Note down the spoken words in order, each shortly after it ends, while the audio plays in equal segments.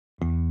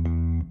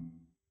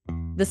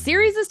The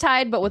series is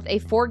tied, but with a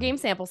 4-game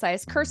sample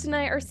size, Kirsten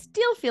and I are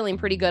still feeling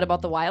pretty good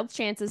about the Wild's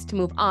chances to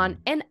move on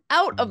and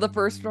out of the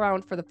first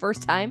round for the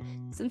first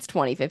time since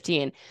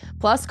 2015.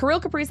 Plus,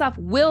 Kirill Kaprizov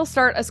will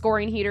start a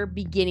scoring heater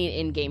beginning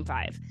in Game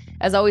 5.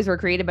 As always, we're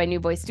created by New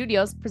Voice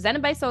Studios,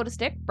 presented by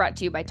SotaStick, brought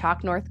to you by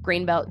Talk North,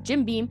 Grainbelt,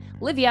 Jim Beam,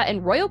 Livea,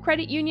 and Royal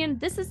Credit Union.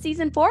 This is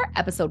Season 4,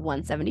 Episode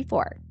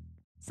 174.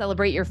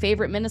 Celebrate your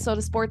favorite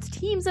Minnesota sports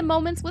teams and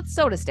moments with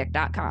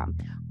SotaStick.com.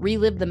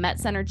 Relive the Met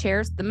Center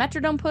chairs, the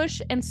Metrodome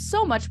push, and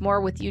so much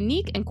more with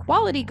unique and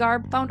quality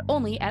garb found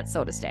only at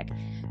SotaStick.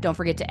 Don't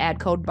forget to add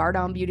code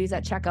Bardown Beauties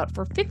at checkout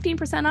for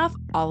 15% off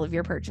all of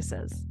your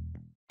purchases.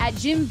 At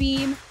Jim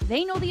Beam,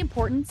 they know the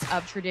importance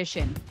of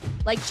tradition,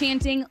 like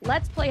chanting,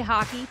 "Let's play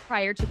hockey"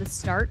 prior to the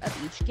start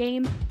of each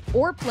game,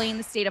 or playing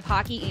the state of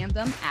hockey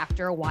anthem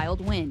after a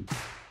Wild win.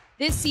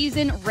 This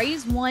season,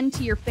 raise one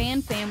to your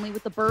fan family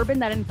with the bourbon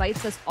that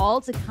invites us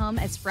all to come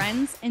as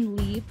friends and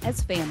leave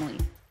as family.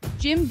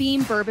 Jim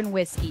Beam Bourbon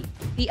Whiskey,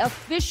 the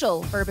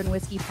official bourbon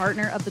whiskey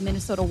partner of the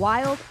Minnesota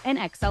Wild and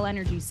XL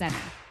Energy Center.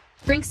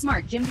 Drink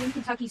smart. Jim Beam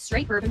Kentucky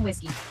Straight Bourbon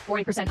Whiskey.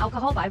 40%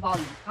 alcohol by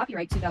volume.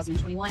 Copyright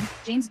 2021.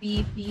 James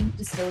B. Beam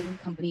Distilling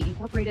Company,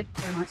 Incorporated,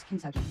 Claremont,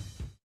 Kentucky.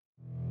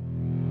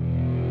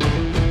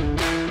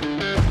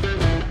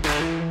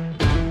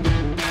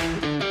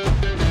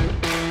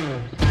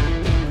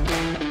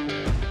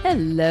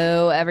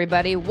 Hello,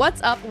 everybody.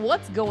 What's up?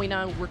 What's going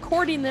on?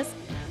 Recording this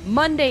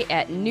Monday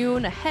at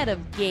noon ahead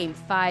of Game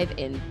 5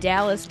 in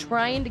Dallas,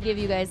 trying to give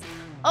you guys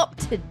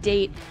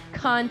up-to-date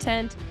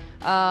content.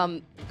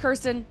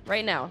 Kirsten,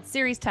 right now,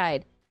 series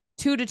tied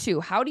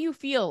 2-2. How do you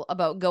feel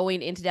about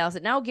going into Dallas?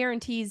 It now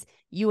guarantees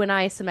you and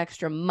I some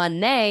extra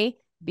money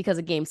because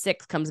of Game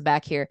 6 comes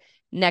back here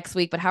next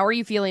week. But how are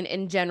you feeling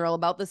in general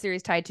about the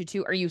series tied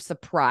 2-2? Are you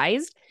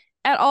surprised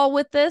at all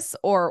with this,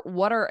 or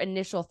what are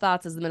initial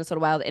thoughts as the Minnesota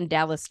Wild and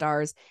Dallas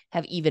Stars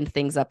have evened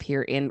things up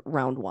here in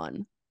round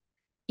 1?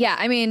 Yeah,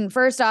 I mean,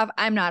 first off,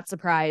 I'm not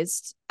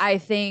surprised. I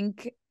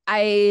think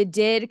I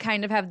did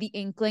kind of have the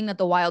inkling that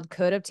the Wild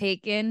could have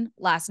taken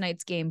last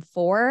night's Game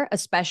 4,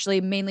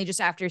 especially mainly just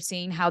after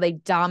seeing how they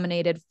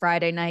dominated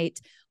Friday night,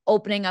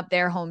 opening up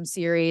their home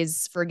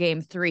series for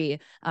Game 3.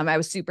 I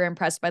was super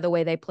impressed by the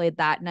way they played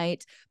that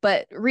night.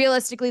 But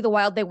realistically, the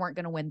Wild, they weren't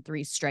going to win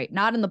 3 straight,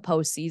 not in the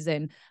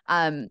postseason.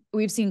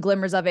 We've seen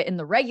glimmers of it in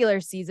the regular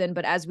season,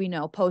 but as we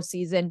know,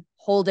 postseason,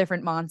 whole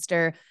different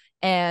monster.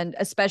 And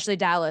especially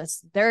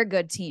Dallas, they're a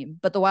good team,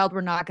 but the Wild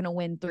were not going to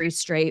win 3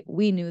 straight.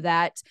 We knew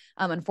that.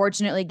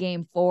 Unfortunately,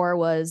 Game 4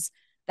 was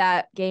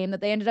that game that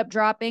they ended up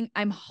dropping.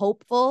 I'm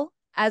hopeful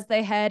as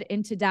they head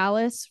into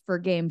Dallas for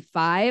Game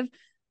 5.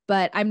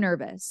 But I'm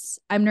nervous.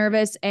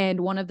 And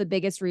one of the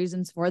biggest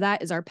reasons for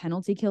that is our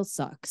penalty kill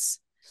sucks.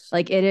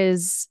 Like, it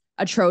is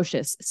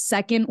atrocious.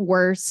 Second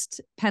worst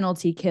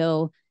penalty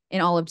kill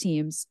in all of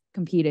teams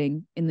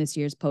competing in this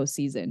year's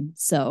postseason.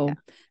 So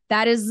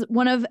that is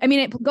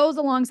it goes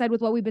alongside with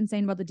what we've been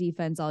saying about the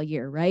defense all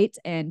year, right?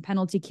 And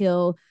penalty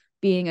kill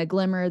being a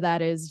glimmer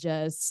that is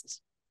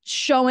just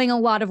showing a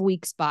lot of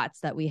weak spots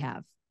that we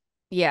have.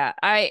 Yeah,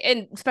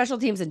 and special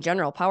teams in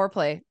general, power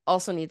play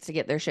also needs to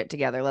get their shit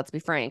together. Let's be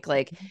frank.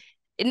 Like,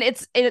 and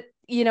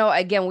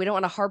again, we don't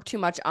want to harp too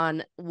much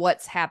on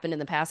what's happened in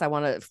the past. I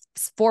want to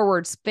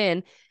forward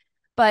spin,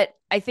 but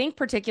I think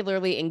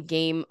particularly in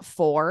Game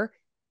 4,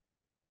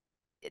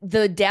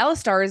 the Dallas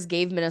Stars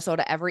gave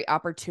Minnesota every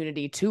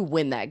opportunity to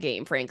win that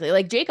game, frankly.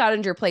 Like, Jake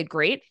Ottinger played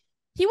great.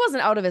 He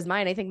wasn't out of his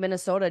mind. I think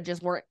Minnesota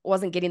just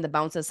wasn't getting the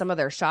bounces. Some of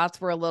their shots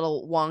were a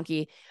little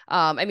wonky.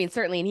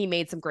 Certainly, and he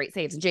made some great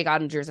saves. And Jake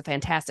Ottinger is a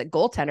fantastic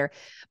goaltender,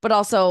 but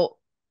also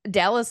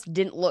Dallas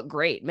didn't look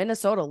great.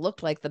 Minnesota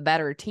looked like the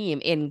better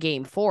team in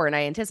Game 4, and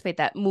I anticipate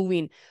that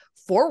moving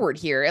forward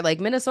here. Like,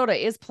 Minnesota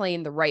is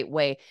playing the right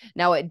way.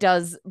 Now, it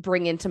does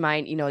bring into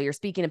mind, you're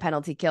speaking of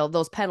penalty kill,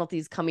 those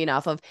penalties coming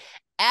off of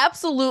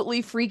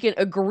absolutely freaking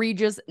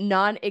egregious,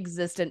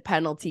 non-existent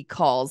penalty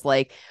calls.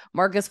 Like,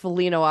 Marcus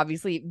Foligno,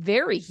 obviously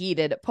very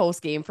heated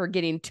post-game for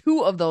getting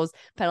 2 of those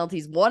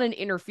penalties. One, an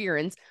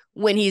interference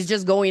when he's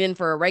just going in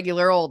for a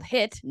regular old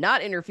hit,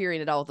 not interfering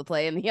at all with the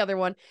play. And the other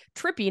one,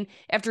 tripping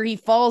after he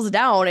falls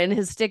down and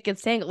his stick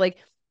gets tangled. Like,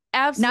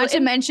 absolutely. Not to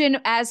mention,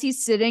 as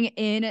he's sitting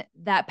in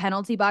that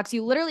penalty box,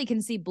 you literally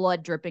can see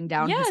blood dripping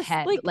down his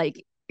head.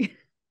 Like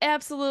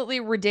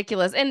absolutely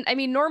ridiculous. And I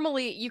mean,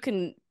 normally you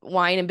can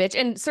whine and bitch,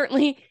 and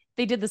certainly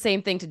they did the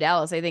same thing to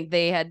Dallas. I think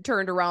they had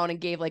turned around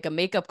and gave like a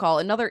makeup call,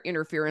 another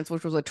interference,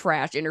 which was a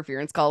trash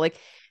interference call. Like,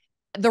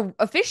 the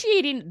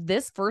officiating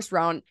this first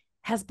round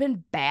has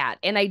been bad,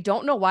 and I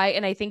don't know why.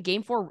 And I think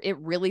Game 4, it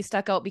really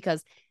stuck out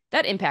because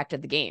that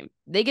impacted the game.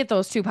 They get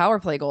those 2 power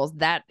play goals.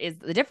 That is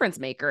the difference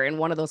maker. And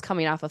one of those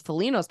coming off of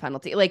Foligno's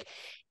penalty. Like,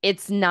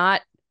 it's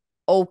not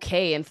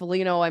okay. And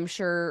Foligno, I'm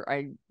sure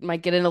I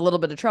might get in a little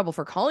bit of trouble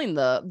for calling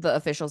the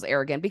officials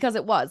arrogant, because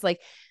it was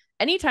like,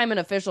 anytime an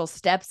official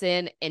steps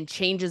in and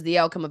changes the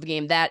outcome of a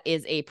game, that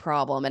is a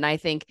problem. And I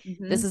think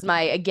this is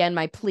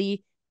my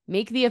plea.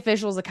 Make the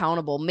officials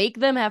accountable. Make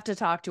them have to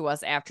talk to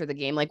us after the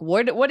game. Like,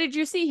 what did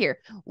you see here?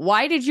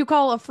 Why did you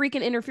call a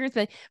freaking interference?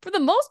 For the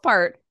most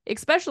part,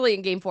 especially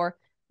in Game 4,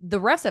 the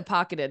refs have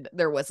pocketed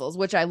their whistles,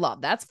 which I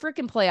love. That's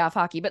freaking playoff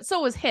hockey, but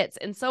so is hits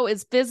and so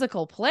is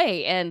physical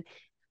play. And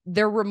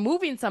they're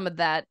removing some of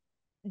that.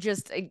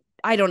 Just,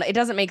 I don't know. It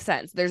doesn't make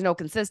sense. There's no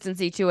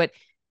consistency to it.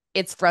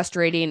 It's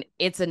frustrating.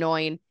 It's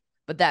annoying.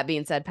 But that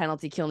being said,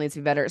 penalty kill needs to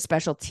be better.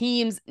 Special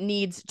teams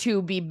needs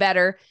to be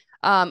better.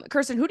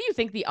 Kirsten, who do you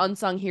think the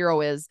unsung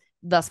hero is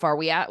thus far?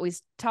 We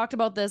talked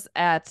about this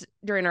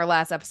during our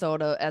last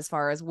episode as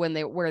far as where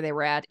they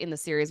were at in the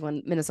series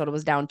when Minnesota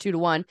was down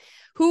 2-1.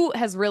 Who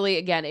has really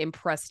again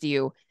impressed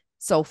you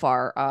so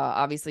far?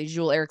 Obviously,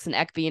 Joel Eriksson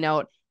Ek being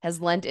out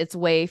has lent its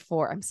way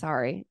for. I'm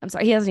sorry,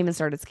 he hasn't even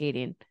started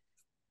skating.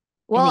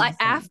 Well,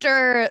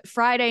 after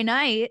Friday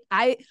night,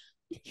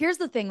 here's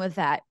the thing with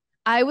that.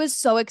 I was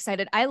so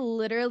excited. I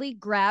literally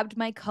grabbed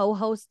my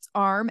co-host's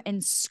arm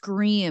and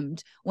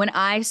screamed when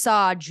I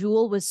saw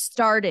Jewel was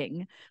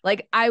starting.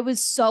 Like, I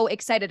was so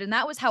excited. And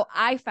that was how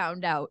I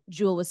found out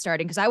Jewel was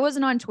starting, because I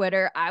wasn't on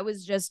Twitter. I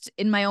was just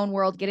in my own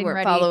world getting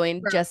ready.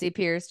 Following Jessi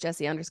Pierce,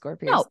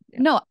 Jessi_Pierce.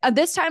 No,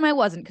 this time I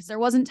wasn't, because there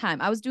wasn't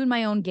time. I was doing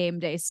my own game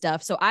day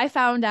stuff. So I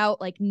found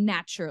out like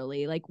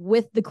naturally, like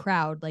with the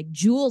crowd, like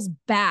Jewel's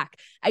back.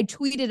 I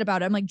tweeted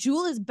about it. I'm like,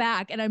 Jewel is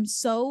back. And I'm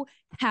so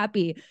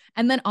happy.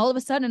 And then all of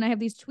a sudden I have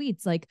these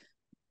tweets like,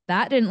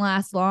 that didn't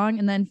last long,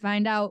 and then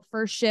find out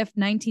first shift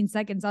 19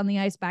 seconds on the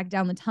ice back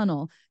down the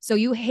tunnel. So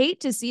you hate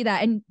to see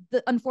that. And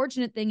the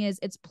unfortunate thing is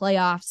it's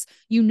playoffs.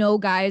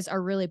 Guys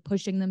are really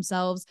pushing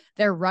themselves.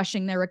 They're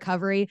rushing their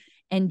recovery,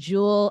 and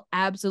Jewel,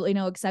 absolutely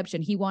no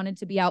exception. He wanted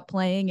to be out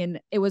playing, and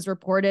it was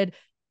reported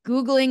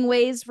Googling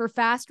ways for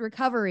fast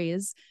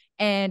recoveries.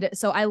 And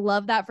so I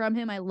love that from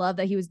him. I love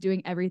that he was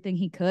doing everything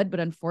he could, but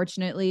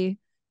unfortunately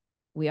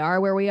we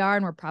are where we are,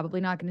 and we're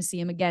probably not going to see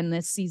him again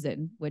this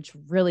season, which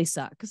really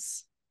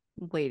sucks.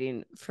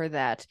 Waiting for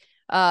that.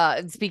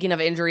 Speaking of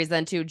injuries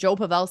then too, Joe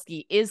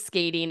Pavelski is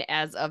skating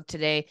as of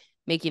today,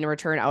 making a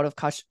return out of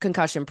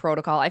concussion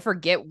protocol. I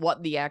forget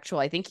what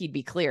I think he'd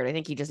be cleared. I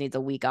think he just needs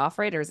a week off,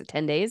 right? Or is it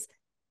 10 days?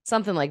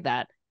 Something like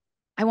that.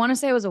 I want to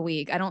say it was a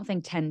week. I don't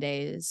think 10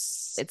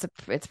 days.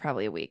 It's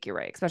probably a week. You're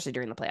right. Especially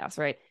during the playoffs,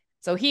 right?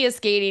 So he is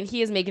skating.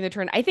 He is making the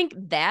turn. I think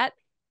that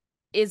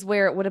is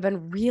where it would have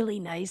been really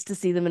nice to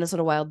see the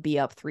Minnesota Wild be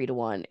up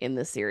 3-1 in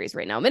this series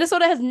right now.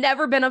 Minnesota has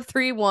never been up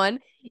 3-1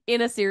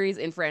 in a series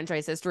in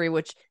franchise history,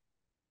 which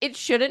it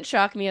shouldn't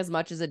shock me as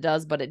much as it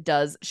does, but it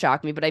does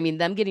shock me. But I mean,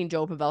 them getting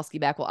Joe Pavelski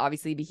back will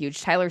obviously be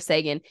huge. Tyler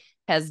Seguin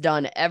has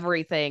done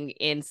everything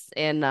in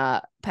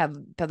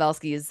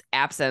Pavelski's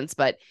absence,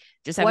 but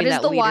just having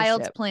that leadership. What is the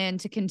Wild's plan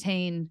to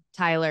contain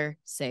Tyler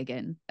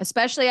Seguin,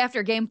 especially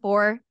after Game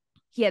 4?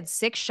 He had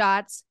 6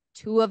 shots,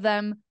 2 of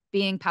them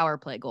being power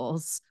play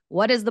goals.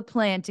 What is the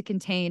plan to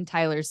contain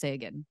Tyler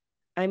Seguin?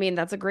 I mean,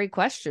 that's a great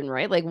question,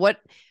 right? Like what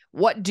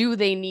do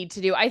they need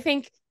to do? I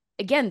think,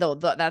 again, though,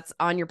 that's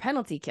on your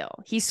penalty kill.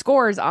 He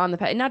scores on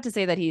the not to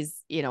say that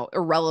he's,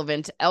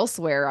 irrelevant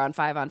elsewhere on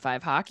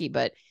 5-on-5 hockey,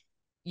 but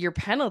your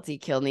penalty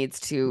kill needs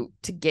to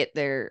get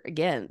their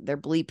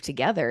bleep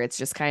together. It's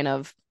just kind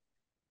of,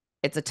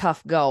 it's a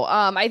tough go.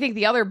 I think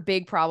the other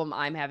big problem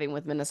I'm having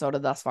with Minnesota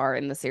thus far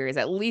in the series,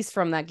 at least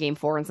from that Game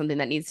 4, and something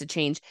that needs to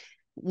change,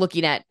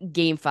 looking at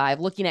Game 5,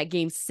 looking at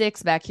Game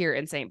 6 back here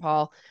in St.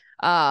 Paul,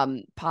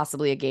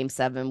 possibly a Game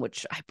 7,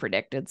 which I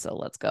predicted, so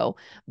let's go.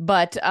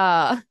 But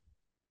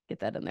get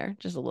that in there,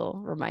 just a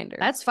little reminder.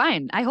 That's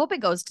fine. I hope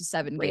it goes to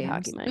 7 games.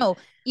 Hockey mind. No,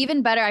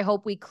 even better, I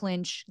hope we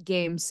clinch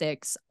Game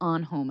 6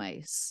 on home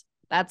ice.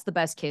 That's the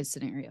best case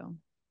scenario.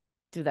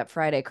 Dude, that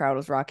Friday crowd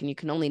was rocking. You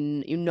can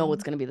only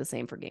it's going to be the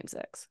same for Game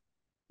 6.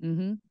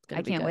 Mm-hmm.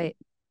 I can't wait.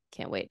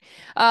 Can't wait.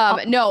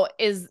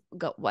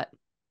 What?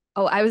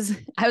 Oh, I was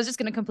just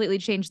going to completely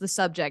change the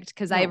subject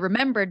because I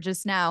remembered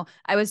just now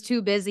I was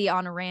too busy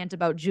on a rant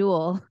about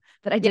Jewel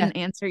that I didn't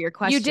answer your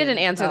question. You didn't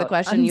answer the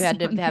question. You had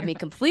to have me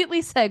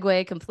completely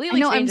segue, completely.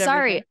 No, I'm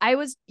sorry.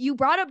 You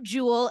brought up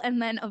Jewel, and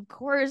then of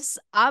course,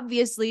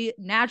 obviously,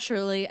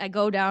 naturally, I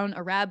go down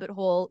a rabbit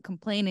hole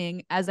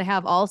complaining, as I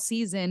have all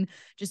season,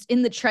 just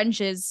in the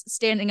trenches,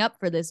 standing up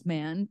for this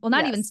man. Well,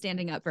 not even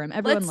standing up for him.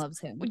 Everyone loves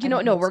him.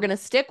 No, we're gonna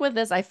stick with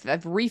this. I've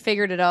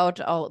refigured it out.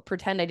 I'll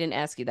pretend I didn't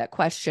ask you that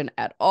question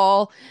at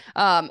all.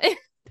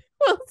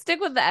 We'll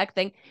stick with the Ek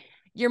thing.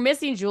 You're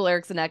missing Joel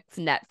Eriksson Ek's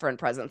net front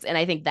presence. And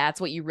I think that's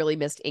what you really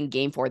missed in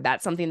Game 4.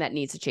 That's something that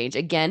needs to change.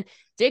 Again,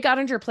 Jake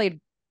Ottinger played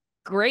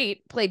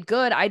great, played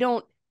good. I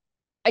don't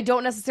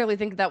necessarily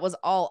think that was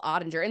all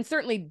Ottinger. And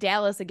certainly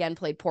Dallas, again,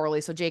 played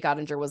poorly. So Jake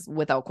Ottinger was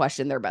without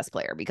question their best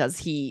player,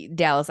 because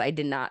Dallas, I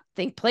did not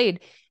think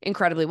played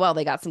incredibly well.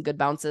 They got some good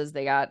bounces.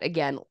 They got,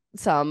 again,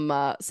 some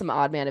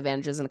odd man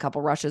advantages and a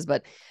couple rushes,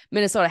 but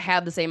Minnesota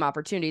had the same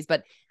opportunities.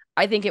 But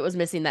I think it was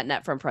missing that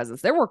net front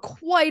presence. There were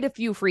quite a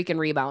few freaking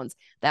rebounds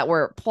that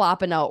were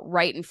plopping out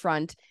right in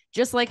front,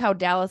 just like how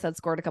Dallas had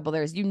scored a couple of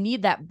theirs. You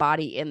need that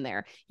body in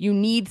there. You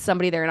need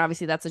somebody there. And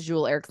obviously that's a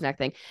Joel Eriksson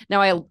thing.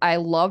 Now, I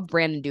loved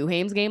Brandon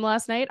Duhaim's game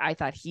last night. I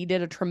thought he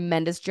did a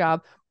tremendous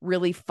job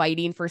really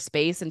fighting for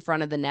space in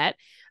front of the net.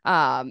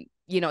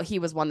 He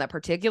was one that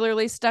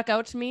particularly stuck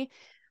out to me.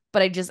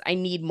 but I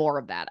need more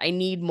of that. I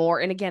need more.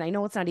 And again, I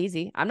know it's not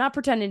easy. I'm not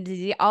pretending it's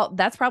easy.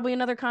 That's probably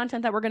another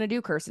content that we're going to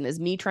do, Kirsten, is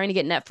me trying to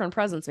get net front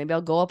presence. Maybe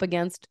I'll go up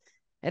against,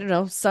 I don't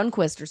know,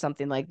 Sunquist or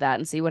something like that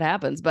and see what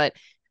happens. But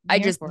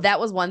that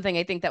was one thing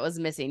I think that was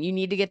missing. You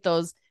need to get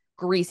those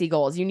greasy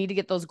goals. You need to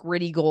get those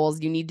gritty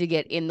goals. You need to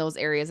get in those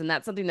areas. And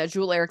that's something that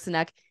Joel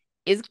Eriksson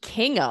is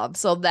king of.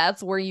 So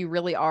that's where you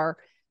really are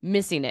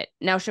missing it.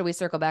 Now, should we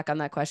circle back on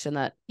that question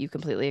that you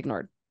completely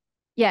ignored?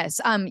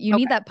 Yes. You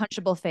need that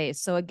punchable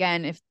face. So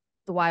again, if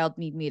the Wild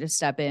need me to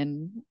step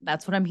in,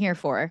 that's what I'm here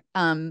for.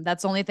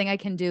 That's the only thing I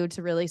can do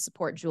to really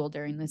support Jewel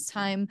during this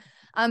time.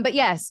 But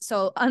yes,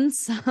 so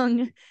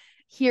unsung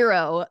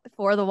hero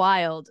for the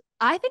Wild.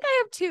 I think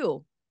I have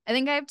two.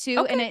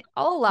 Okay,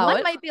 I'll allow one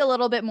it. Might be a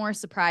little bit more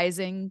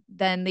surprising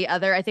than the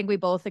other. I think we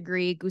both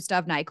agree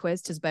Gustav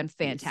Nyquist has been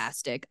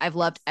fantastic. I've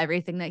loved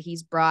everything that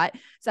he's brought.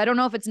 So I don't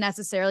know if it's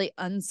necessarily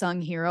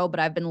unsung hero, but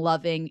I've been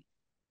loving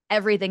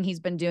everything he's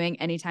been doing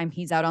anytime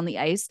he's out on the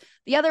ice.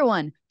 The other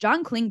one,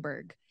 John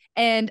Klingberg.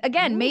 And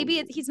again,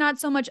 maybe he's not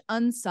so much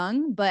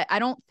unsung, but I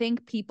don't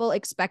think people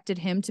expected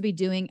him to be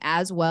doing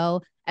as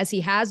well as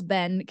he has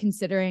been,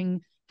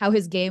 considering how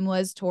his game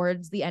was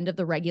towards the end of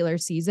the regular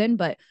season.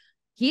 But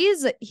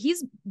he's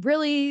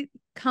really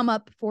come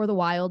up for the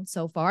Wild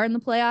so far in the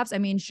playoffs. I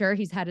mean, sure,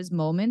 he's had his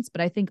moments,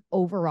 but I think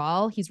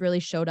overall he's really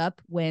showed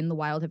up when the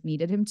Wild have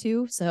needed him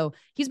to. So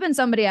he's been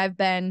somebody I've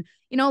been,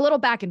 a little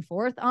back and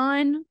forth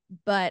on,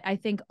 but I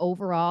think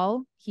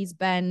overall he's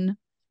been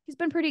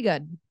pretty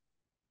good.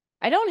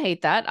 I don't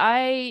hate that.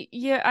 I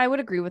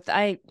would agree with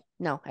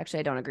no,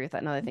 actually I don't agree with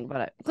that. Now that I think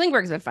about it.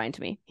 Klingberg's been fine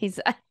to me. He's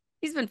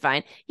been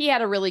fine. He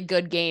had a really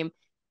good game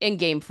in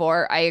game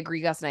 4. I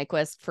agree, Gus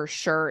Nyquist, for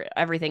sure.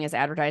 Everything is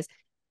advertised.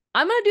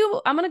 I'm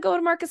gonna go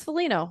to Marcus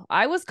Foligno.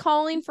 I was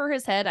calling for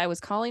his head. I was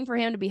calling for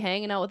him to be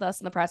hanging out with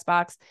us in the press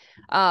box.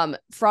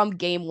 From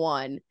game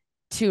 1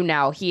 to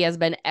now, he has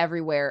been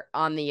everywhere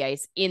on the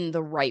ice in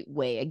the right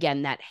way.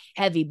 Again, that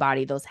heavy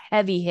body, those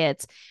heavy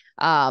hits,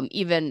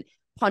 even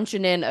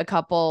punching in a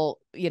couple,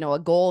 a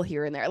goal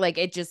here and there. Like,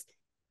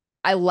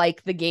 I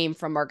like the game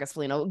from Marcus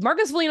Foligno.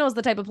 Marcus Foligno is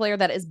the type of player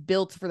that is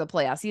built for the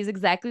playoffs. He's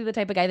exactly the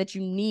type of guy that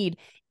you need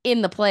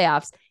in the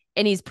playoffs,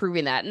 and he's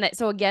proving that. And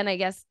so again, I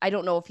guess I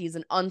don't know if he's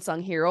an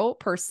unsung hero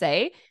per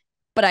se,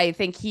 but I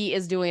think he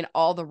is doing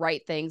all the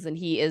right things, and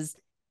he is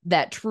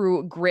that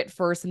true grit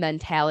first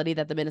mentality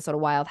that the Minnesota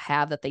Wild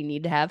have, that they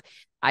need to have.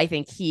 I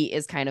think he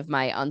is kind of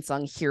my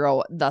unsung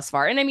hero thus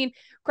far. And I mean,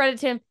 credit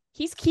to him.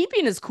 He's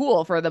keeping his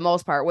cool for the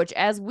most part, which,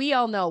 as we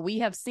all know, we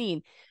have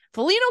seen,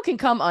 Foligno can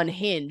come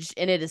unhinged,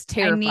 and it is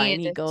terrifying.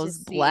 He goes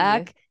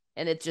black,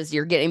 and it's just,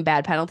 you're getting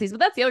bad penalties. But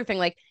that's the other thing.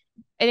 Like,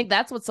 I think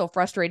that's what's so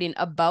frustrating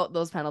about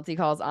those penalty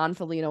calls on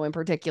Foligno in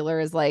particular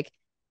is like,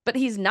 but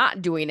he's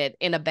not doing it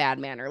in a bad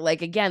manner.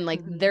 Like, again, like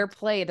their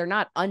play, they're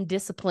not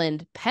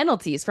undisciplined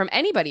penalties from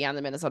anybody on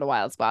the Minnesota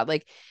Wild squad.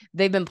 Like,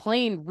 they've been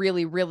playing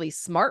really, really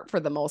smart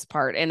for the most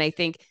part. And I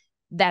think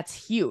that's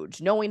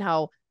huge, knowing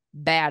how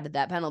bad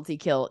that penalty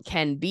kill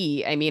can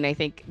be. I mean, I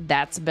think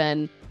that's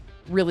been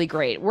really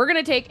great. We're going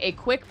to take a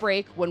quick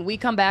break. When we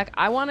come back,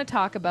 I want to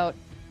talk about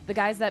the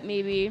guys that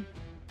maybe,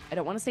 I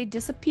don't want to say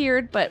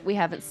disappeared, but we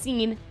haven't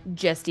seen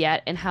just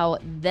yet, and how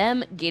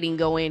them getting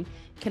going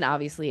can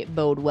obviously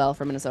bode well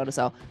for Minnesota.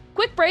 So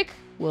quick break.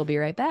 We'll be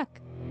right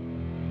back.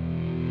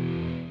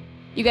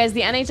 You guys,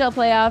 the NHL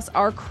playoffs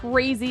are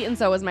crazy, and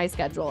so is my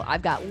schedule.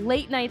 I've got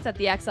late nights at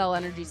the XL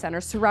Energy Center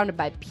surrounded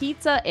by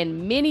pizza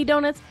and mini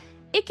donuts.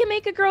 It can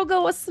make a girl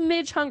go a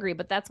smidge hungry,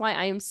 but that's why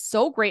I am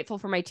so grateful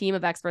for my team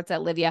of experts at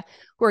Livea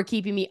who are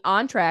keeping me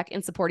on track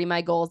and supporting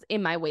my goals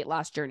in my weight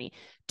loss journey.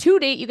 To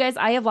date, you guys,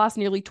 I have lost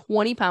nearly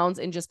 20 pounds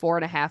in just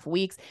 4.5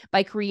 weeks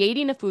by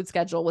creating a food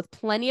schedule with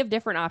plenty of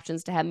different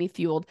options to have me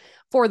fueled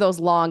for those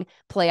long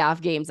playoff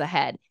games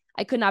ahead.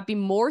 I could not be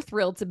more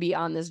thrilled to be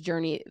on this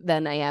journey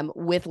than I am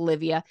with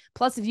Livea.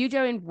 Plus, if you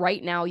join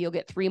right now, you'll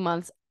get 3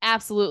 months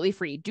absolutely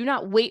free. Do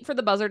not wait for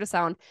the buzzer to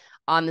sound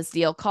on this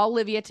deal. Call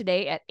Livea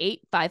today at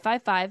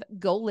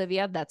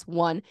 855-GO-LIVEA. That's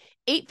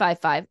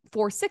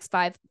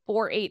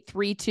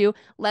 1-855-465-4832.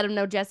 Let them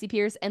know Jessi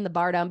Pierce and the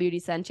Bardown Beauty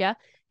sent you,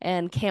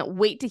 and can't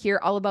wait to hear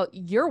all about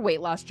your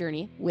weight loss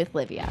journey with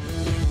Livea.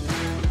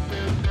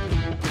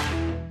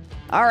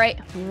 All right,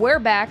 we're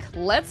back.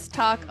 Let's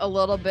talk a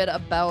little bit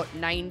about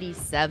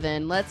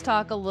 97. Let's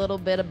talk a little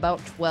bit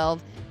about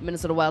 12,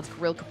 Minnesota Wild's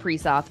Kirill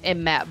Kaprizov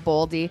and Matt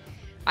Boldy.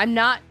 I'm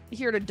not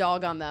here to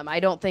dog on them. I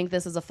don't think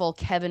this is a full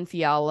Kevin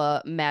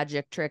Fiala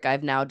magic trick,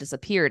 I've now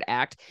disappeared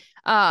act.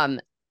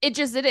 It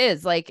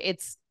is like,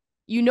 it's,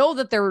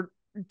 that they're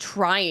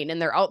trying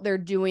and they're out there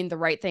doing the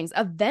right things.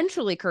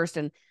 Eventually,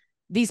 Kirsten,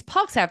 these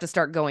pucks have to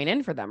start going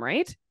in for them,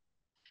 right?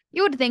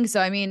 You would think so.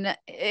 I mean,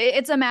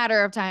 it's a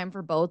matter of time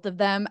for both of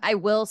them. I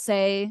will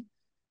say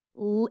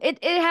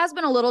it has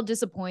been a little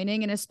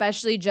disappointing, and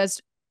especially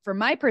just from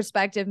my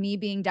perspective, me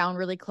being down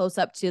really close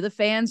up to the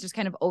fans, just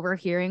kind of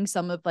overhearing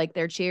some of like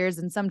their cheers.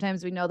 And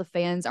sometimes we know the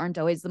fans aren't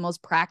always the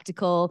most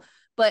practical,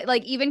 but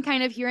like even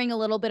kind of hearing a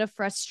little bit of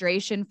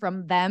frustration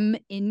from them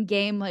in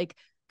game, like,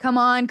 come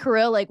on,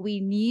 Kirill, like we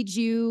need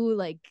you.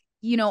 Like,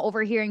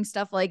 overhearing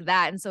stuff like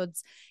that. And so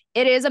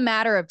it is a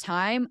matter of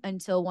time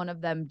until one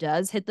of them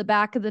does hit the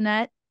back of the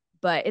net.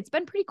 But it's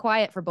been pretty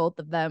quiet for both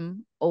of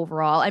them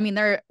overall. I mean,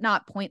 they're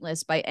not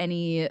pointless by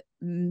any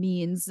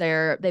means.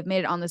 They've made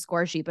it on the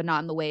score sheet, but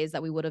not in the ways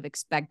that we would have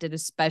expected,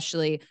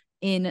 especially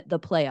in the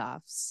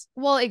playoffs.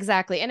 Well,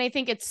 exactly. And I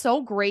think it's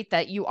so great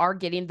that you are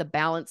getting the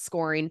balanced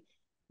scoring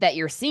that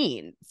you're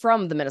seeing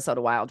from the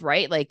Minnesota Wild,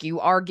 right? Like you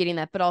are getting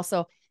that, but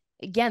also,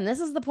 again, this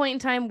is the point in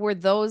time where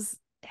those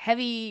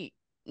heavy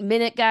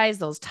minute guys,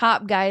 those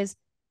top guys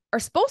are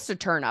supposed to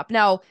turn up.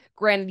 Now,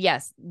 granted,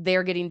 yes,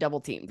 they're getting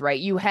double teamed, right?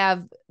 You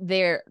have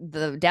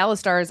the Dallas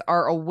Stars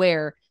are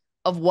aware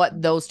of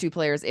what those two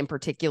players in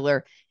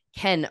particular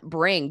can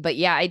bring. But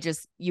yeah,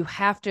 you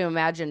have to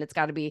imagine it's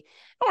got to be, I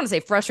don't want to say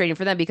frustrating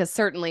for them, because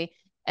certainly,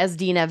 as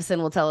Dean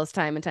Evison will tell us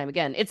time and time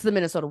again, it's the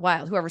Minnesota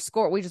Wild. Whoever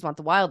scored, we just want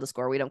the Wild to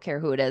score. We don't care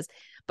who it is.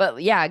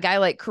 But yeah, a guy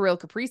like Kirill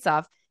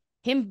Kaprizov,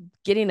 him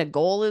getting a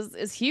goal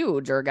is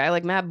huge, or a guy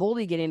like Matt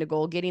Boldy getting a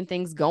goal, getting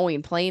things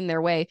going, playing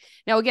their way.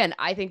 Now, again,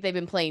 I think they've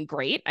been playing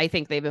great. I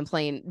think they've been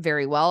playing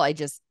very well.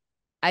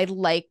 I'd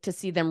like to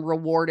see them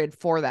rewarded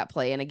for that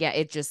play. And again,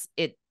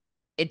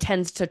 it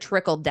tends to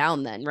trickle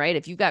down then, right?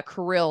 If you've got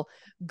Kirill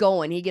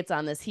going, he gets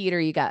on this heater.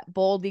 You got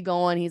Boldy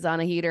going, he's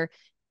on a heater.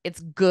 It's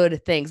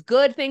good things.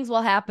 Good things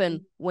will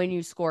happen when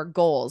you score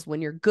goals,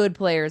 when your good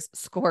players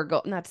score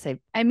goals. Not to say,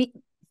 I mean,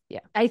 yeah,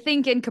 I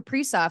think in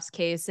Kaprizov's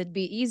case, it'd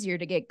be easier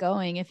to get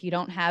going if you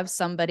don't have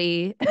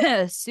somebody,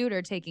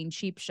 Suter, taking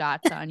cheap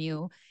shots on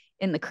you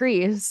in the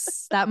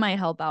crease. That might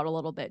help out a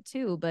little bit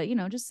too. But,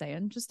 just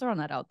saying, just throwing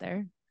that out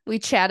there. We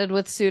chatted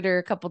with Suter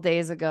a couple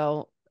days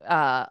ago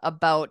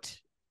about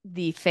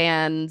the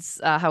fans,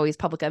 how he's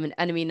public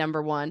enemy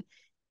number one.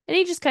 And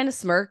he just kind of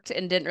smirked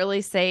and didn't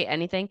really say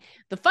anything.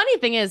 The funny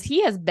thing is,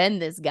 he has been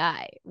this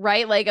guy,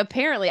 right? Like,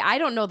 apparently, I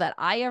don't know that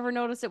I ever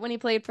noticed it when he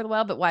played for the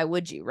Wild, but why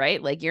would you,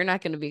 right? Like, you're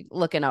not going to be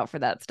looking out for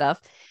that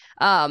stuff.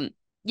 Yeah,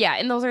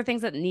 and those are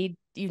things that the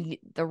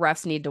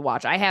refs need to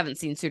watch. I haven't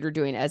seen Suter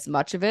doing as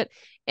much of it.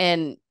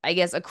 And I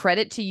guess a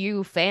credit to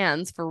you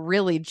fans for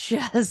really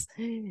just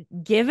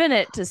giving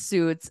it to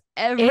Suits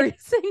every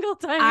single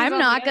time. I'm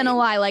not going to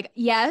lie. Like,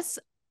 yes,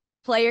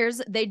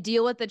 players, they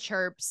deal with the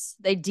chirps,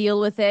 they deal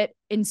with it.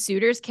 In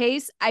Suter's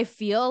case, I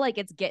feel like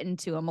it's getting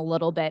to him a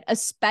little bit,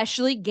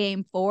 especially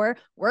game 4.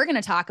 We're going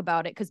to talk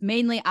about it because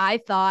mainly I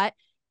thought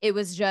it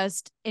was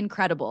just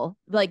incredible.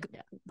 Like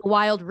the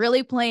Wild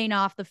really playing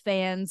off the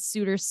fans.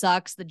 Suter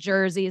sucks. The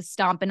jerseys,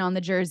 stomping on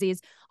the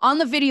jerseys on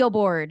the video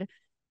board.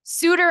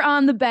 Suter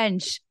on the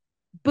bench.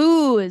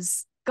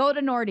 Boos. Go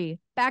to Nordy.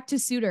 Back to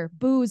Suter.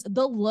 Boos.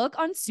 The look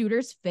on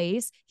Suter's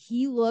face,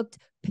 he looked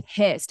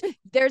pissed.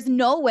 There's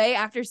no way,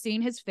 after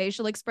seeing his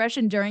facial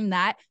expression during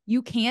that,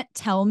 you can't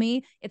tell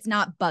me it's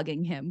not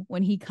bugging him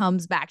when he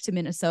comes back to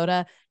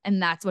Minnesota.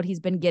 And that's what he's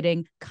been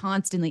getting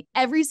constantly.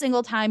 Every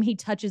single time he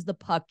touches the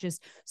puck,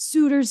 just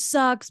Suter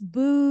sucks,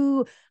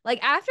 boo.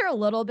 Like, after a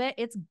little bit,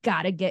 it's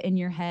got to get in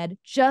your head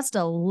just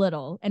a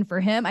little. And for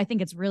him, I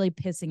think it's really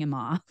pissing him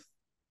off.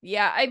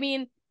 Yeah, I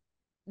mean,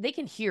 they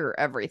can hear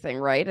everything,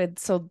 right? And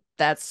so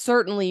that's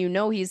certainly,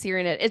 he's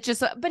hearing it. It's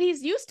just, but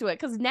he's used to it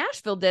because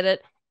Nashville did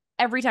it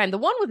every time. The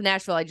one with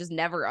Nashville, I just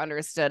never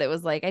understood. It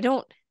was like,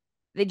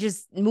 they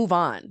just move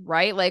on,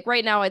 right? Like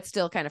right now it's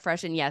still kind of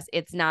fresh. And yes,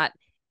 it's not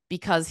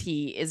because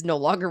he is no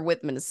longer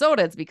with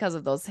Minnesota. It's because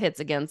of those hits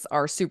against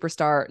our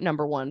superstar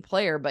number 1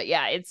 player. But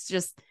yeah, it's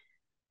just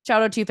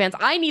shout out to you fans.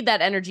 I need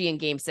that energy in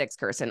game 6,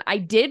 Kirsten. I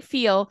did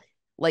feel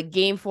like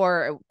game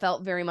 4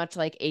 felt very much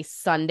like a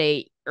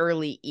Sunday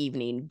early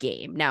evening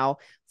game. Now,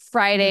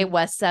 Friday,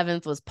 West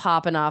 7th was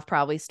popping off,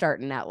 probably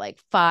starting at like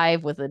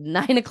 5 with a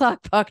 9 o'clock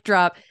puck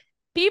drop.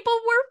 People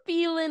were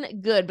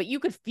feeling good, but you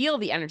could feel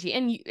the energy,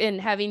 and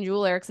having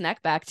Joel Erik's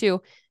neck back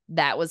too.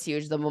 That was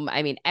huge. The moment,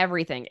 I mean,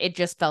 everything. It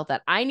just felt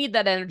that I need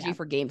that energy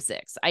for game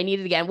 6. I need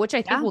it again, which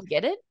I think we'll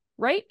get it,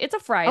 right? It's a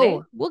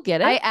Friday. We'll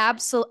get it. I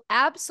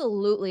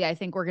absolutely. I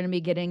think we're going to be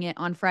getting it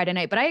on Friday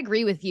night, but I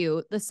agree with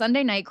you. The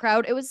Sunday night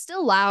crowd, it was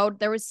still loud.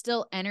 There was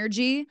still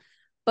energy,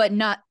 but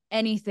not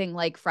anything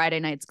like Friday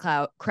night's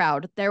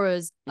crowd. There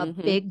was a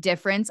big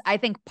difference. I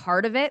think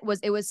part of it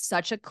was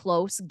such a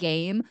close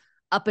game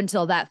up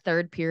until that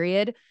third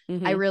period.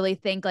 I really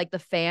think like the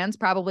fans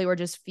probably were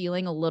just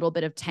feeling a little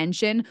bit of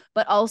tension,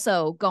 but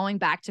also going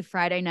back to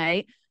Friday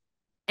night,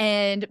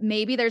 and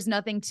maybe there's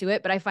nothing to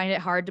it, but I find it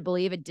hard to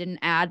believe it didn't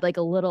add like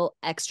a little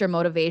extra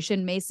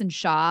motivation. Mason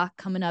Shaw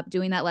coming up,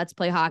 doing that Let's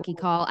Play Hockey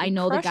call. I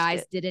know the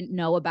guys didn't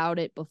know about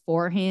it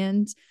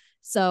beforehand.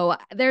 So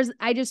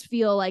I just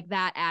feel like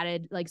that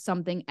added like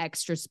something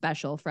extra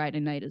special Friday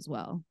night as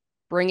well.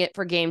 Bring it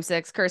for game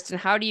 6. Kirsten,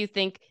 how do you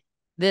think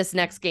this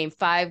next game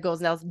 5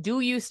 goes now? Do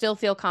you still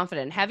feel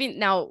confident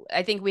now?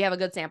 I think we have a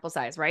good sample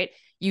size, right?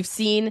 You've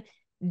seen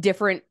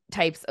different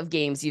types of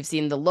games. You've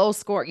seen the low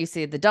score. You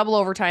see the double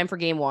overtime for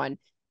game 1.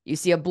 You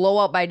see a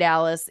blowout by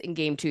Dallas in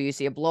game 2. You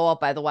see a blowout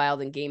by the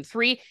Wild in game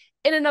 3,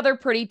 and another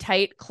pretty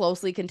tight,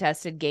 closely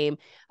contested game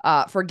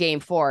for game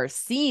 4.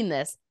 Seeing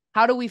this,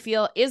 How do we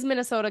feel? Is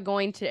Minnesota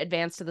going to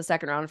advance to the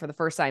second round for the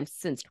first time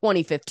since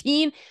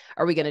 2015?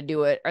 Are we going to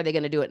do it? Are they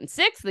going to do it in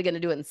 6? Are they going to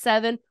do it in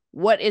 7?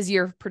 What is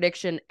your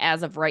prediction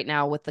as of right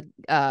now with the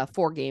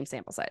 4-game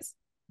sample size?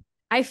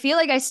 I feel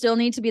like I still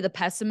need to be the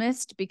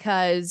pessimist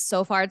because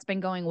so far it's been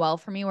going well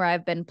for me where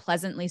I've been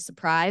pleasantly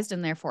surprised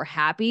and therefore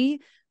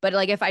happy. But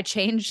like if I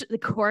change the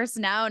course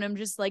now and I'm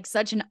just like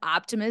such an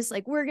optimist,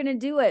 like we're going to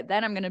do it,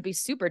 then I'm going to be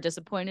super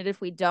disappointed if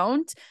we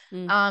don't.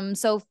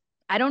 So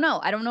I don't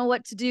know. I don't know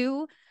what to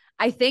do.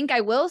 I think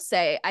I will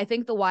say, I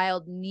think the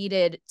Wild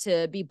needed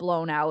to be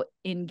blown out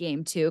in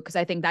game 2 because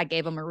I think that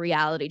gave them a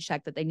reality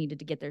check that they needed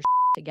to get their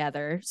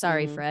together.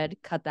 Sorry, Fred,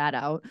 cut that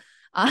out.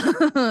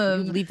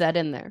 You leave that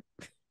in there.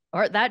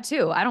 Or that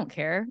too. I don't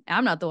care.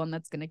 I'm not the one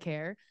that's going to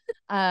care.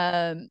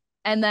 And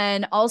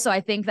then also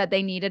I think that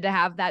they needed to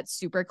have that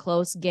super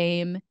close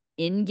game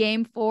in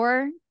game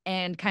 4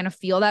 and kind of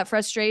feel that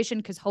frustration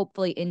because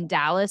hopefully in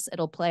Dallas,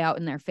 it'll play out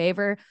in their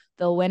favor.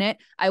 They'll win it.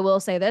 I will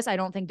say this. I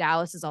don't think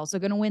Dallas is also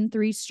going to win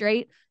 3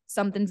 straight.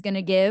 Something's going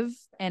to give,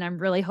 and I'm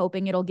really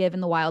hoping it'll give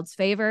in the Wild's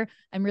favor.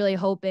 I'm really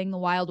hoping the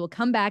Wild will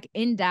come back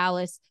in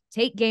Dallas,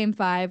 take game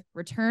 5,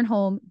 return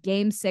home,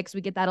 game 6.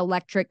 We get that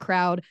electric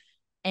crowd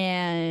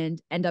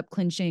and end up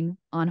clinching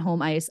on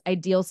home ice.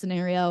 Ideal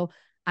scenario.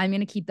 I'm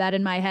going to keep that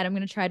in my head. I'm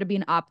going to try to be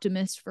an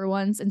optimist for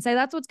once and say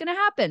that's what's going to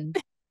happen.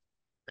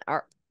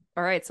 All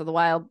right. So the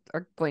Wild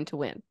are going to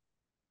win.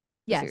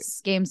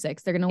 Yes. Game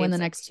 6. They're going to win the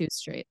next 2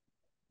 straight.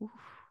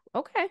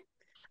 Okay.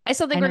 I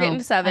still think we're getting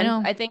to 7.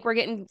 I think we're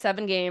getting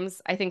 7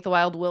 games. I think the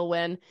Wild will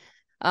win.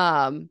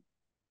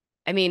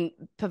 I mean,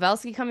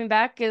 Pavelski coming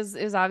back is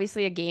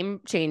obviously a game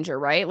changer,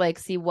 right? Like,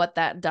 see what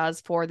that does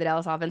for the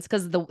Dallas offense.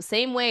 Because the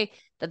same way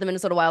that the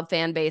Minnesota Wild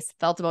fan base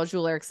felt about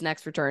Joel Eric's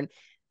next return,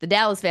 the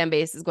Dallas fan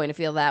base is going to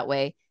feel that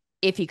way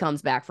if he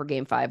comes back for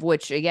game 5,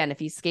 which, again, if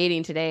he's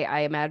skating today,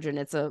 I imagine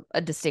it's a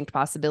distinct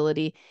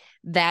possibility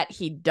that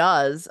he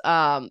does.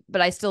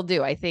 But I still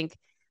do. I think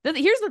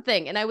here's the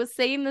thing, and I was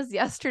saying this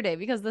yesterday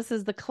because this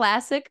is the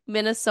classic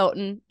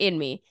Minnesotan in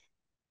me.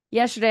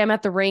 Yesterday, I'm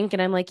at the rink,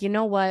 and I'm like, you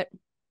know what?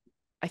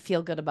 I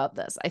feel good about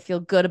this. I feel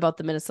good about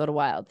the Minnesota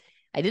Wild.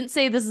 I didn't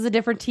say this is a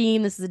different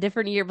team. This is a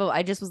different year, but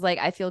I just was like,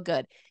 I feel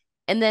good.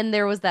 And then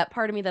there was that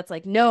part of me that's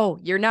like, no,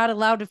 you're not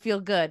allowed to feel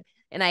good.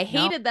 And I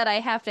hated that I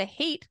have to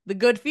hate the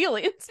good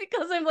feelings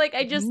because I'm like,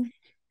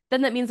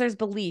 then that means there's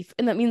belief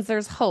and that means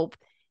there's hope.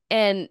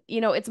 And,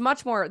 there's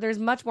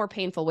much more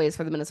painful ways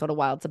for the Minnesota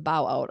Wild to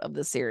bow out of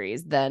the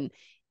series than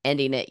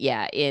ending it.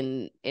 Yeah.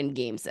 In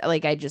games.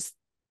 Like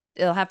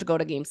it'll have to go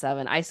to game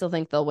 7. I still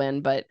think they'll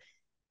win, but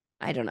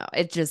I don't know.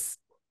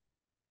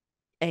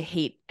 I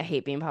hate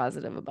being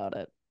positive about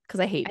it because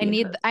I hate.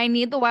 I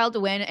need the Wild to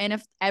win, and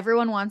if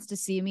everyone wants to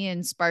see me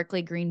in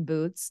sparkly green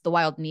boots, the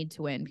Wild need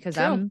to win because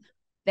I'm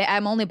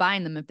only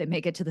buying them if they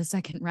make it to the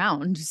second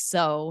round.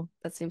 So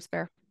that seems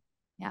fair.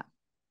 Yeah,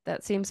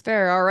 that seems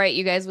fair. All right,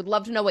 you guys, would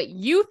love to know what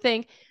you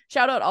think.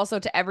 Shout out also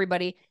to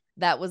everybody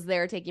that was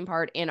there taking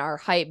part in our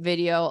hype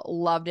video.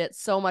 Loved it.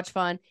 So much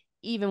fun.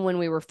 Even when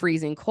we were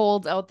freezing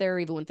cold out there,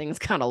 even when things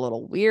got a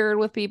little weird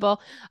with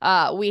people,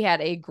 we had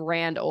a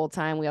grand old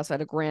time. We also had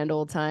a grand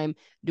old time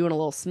doing a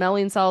little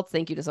smelling salts.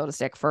 Thank you to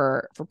SotaStick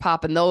for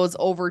popping those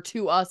over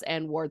to us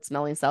and Ward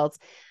smelling salts.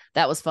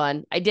 That was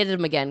fun. I did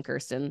them again,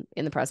 Kirsten,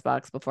 in the press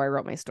box before I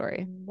wrote my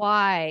story.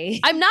 Why?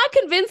 I'm not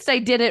convinced I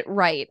did it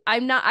right.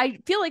 I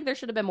feel like there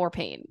should have been more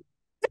pain.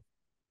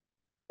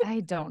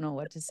 I don't know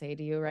what to say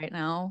to you right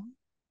now.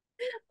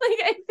 Like,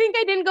 I think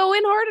I didn't go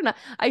in hard enough.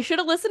 I should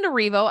have listened to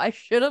Revo. I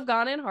should have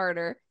gone in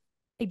harder.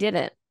 I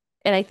didn't.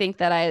 And I think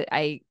that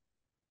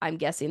I'm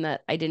guessing that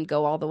I didn't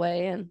go all the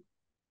way in.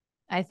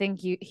 I think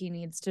he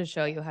needs to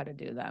show you how to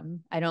do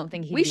them. I don't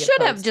think we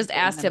should have just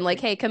asked him, like,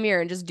 hey, come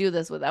here and just do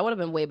this with. That would have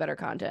been way better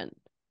content.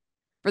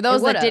 For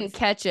those that didn't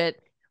catch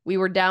it, we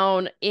were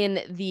down in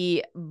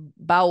the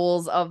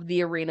bowels of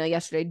the arena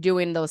yesterday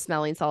doing those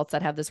smelling salts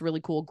that have this really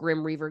cool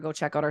Grim Reaver. Go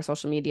check out our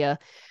social media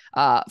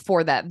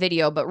for that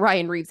video. But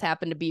Ryan Reeves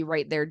happened to be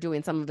right there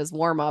doing some of his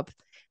warm up.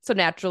 So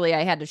naturally,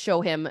 I had to show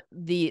him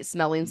the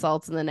smelling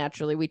salts. And then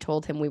naturally, we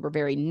told him we were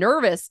very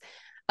nervous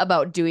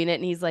about doing it.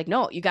 And he's like,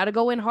 no, you got to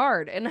go in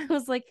hard. And I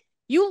was like,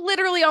 you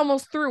literally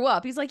almost threw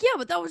up. He's like, yeah,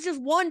 but that was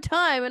just one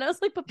time. And I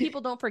was like, but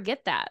people don't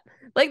forget that.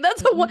 Like,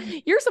 that's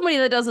you're somebody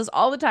that does this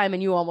all the time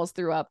and you almost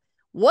threw up.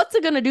 What's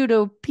it going to do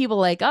to people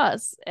like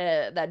us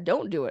that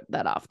don't do it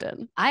that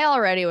often? I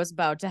already was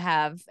about to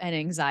have an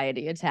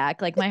anxiety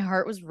attack. Like my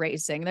heart was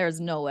racing. There was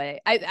no way.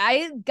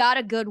 I got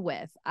a good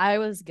whiff. I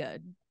was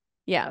good.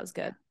 Yeah, it was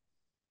good.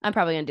 I'm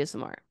probably going to do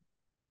some more.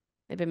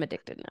 Maybe I'm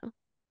addicted now.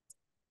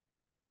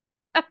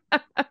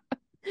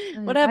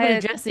 What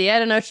happened to Jessi? I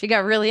don't know. She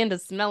got really into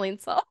smelling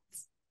salts.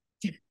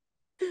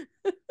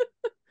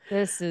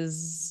 This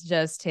is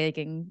just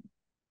taking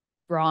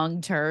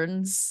wrong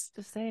turns.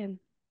 Just saying.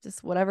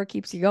 Just whatever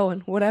keeps you going.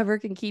 Whatever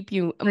can keep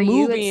you For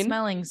moving. You, it's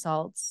smelling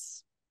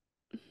salts.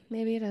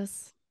 Maybe it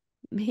is.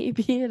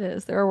 Maybe it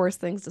is. There are worse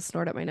things to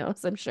snort at my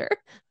nose, I'm sure.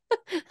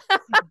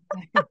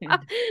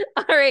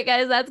 All right,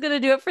 guys, that's going to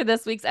do it for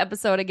this week's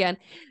episode. Again,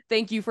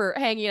 thank you for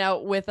hanging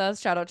out with us.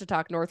 Shout out to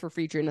Talk North for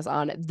featuring us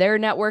on their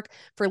network.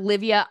 For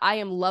Livea, I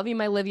am loving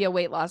my Livea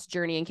weight loss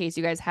journey. In case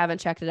you guys haven't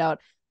checked it out,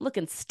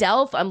 looking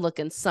stealth. I'm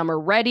looking summer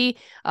ready.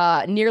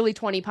 Nearly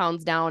 20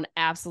 pounds down.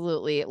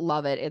 Absolutely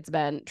love it. It's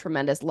been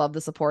tremendous. Love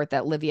the support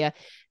that Livea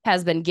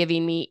has been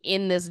giving me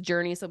in this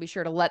journey. So be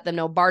sure to let them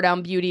know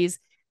Bardown Beauties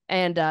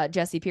and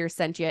Jessi Pierce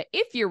sent you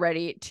if you're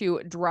ready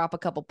to drop a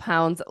couple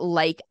pounds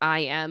like I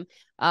am.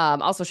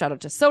 Also, shout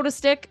out to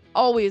SotaStick.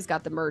 Always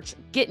got the merch,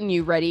 getting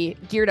you ready,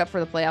 geared up for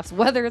the playoffs,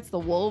 whether it's the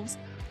Wolves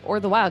or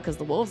the Wild, because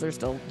the Wolves are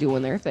still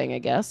doing their thing, I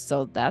guess.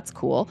 So that's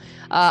cool.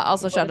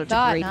 Also, shout out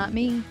to Grain. Not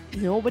me.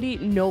 Nobody.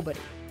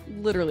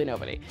 Literally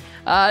nobody.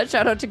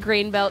 Shout out to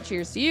Grain Belt.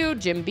 Cheers to you.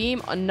 Jim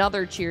Beam.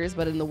 Another cheers,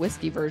 but in the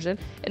whiskey version.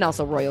 And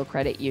also Royal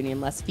Credit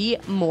Union. Less fee,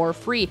 more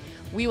free.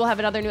 We will have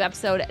another new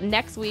episode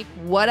next week.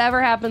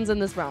 Whatever happens in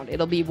this round,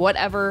 it'll be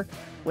whatever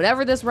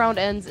this round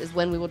ends is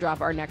when we will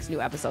drop our next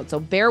new episode. So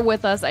bear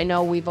with us. I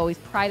know we've always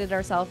prided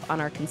ourselves on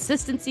our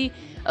consistency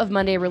of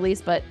Monday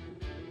release, but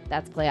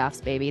that's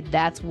playoffs, baby.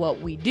 That's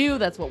what we do.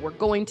 That's what we're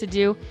going to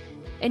do.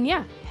 And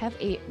yeah, have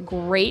a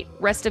great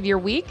rest of your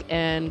week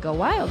and go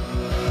Wild.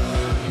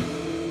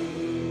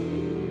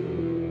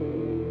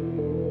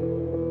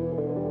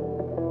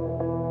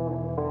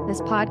 This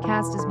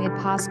podcast is made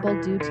possible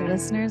due to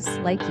listeners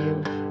like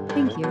you.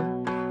 Thank you.